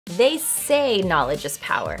They say knowledge is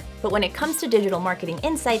power, but when it comes to digital marketing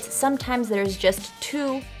insights, sometimes there's just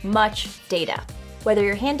too much data. Whether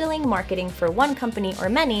you're handling marketing for one company or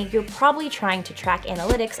many, you're probably trying to track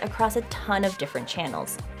analytics across a ton of different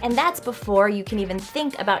channels. And that's before you can even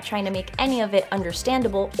think about trying to make any of it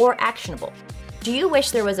understandable or actionable. Do you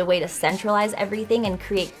wish there was a way to centralize everything and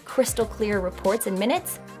create crystal clear reports in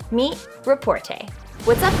minutes? Meet Reportei.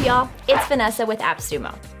 What's up, y'all? It's Vanessa with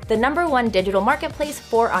AppSumo, the #1 digital marketplace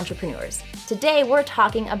for entrepreneurs. Today, we're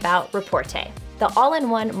talking about Reportei, the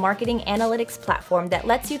all-in-one marketing analytics platform that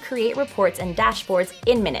lets you create reports and dashboards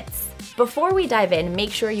in minutes. Before we dive in,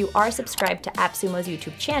 make sure you are subscribed to AppSumo's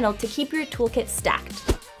YouTube channel to keep your toolkit stacked.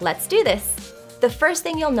 Let's do this! The first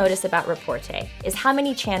thing you'll notice about Reportei is how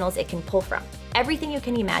many channels it can pull from. Everything you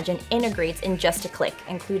can imagine integrates in just a click,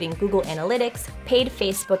 including Google Analytics, paid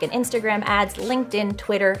Facebook and Instagram ads, LinkedIn,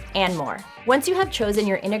 Twitter, and more. Once you have chosen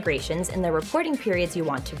your integrations and the reporting periods you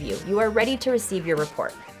want to view, you are ready to receive your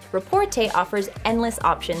report. Reportei offers endless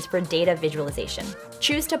options for data visualization.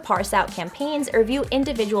 Choose to parse out campaigns or view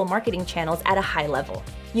individual marketing channels at a high level.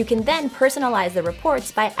 You can then personalize the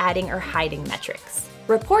reports by adding or hiding metrics.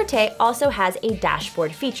 Reportei also has a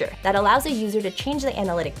dashboard feature that allows a user to change the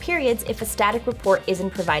analytic periods if a static report isn't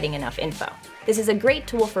providing enough info. This is a great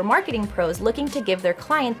tool for marketing pros looking to give their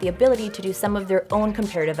client the ability to do some of their own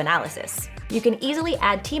comparative analysis. You can easily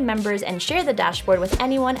add team members and share the dashboard with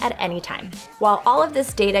anyone at any time. While all of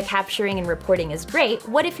this data capturing and reporting is great,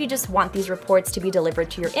 what if you just want these reports to be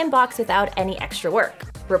delivered to your inbox without any extra work?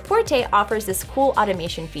 Reportei offers this cool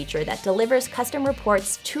automation feature that delivers custom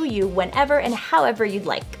reports to you whenever and however you'd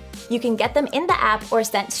like. You can get them in the app or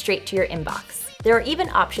sent straight to your inbox. There are even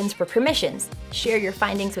options for permissions. Share your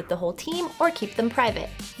findings with the whole team or keep them private.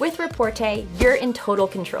 With Reportei, you're in total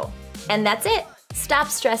control. And that's it! Stop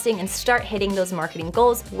stressing and start hitting those marketing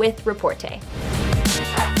goals with Reportei.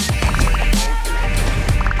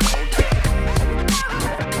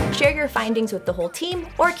 Share your findings with the whole team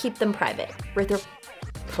or keep them private.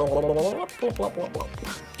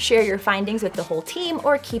 Share your findings with the whole team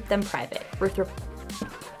or keep them private.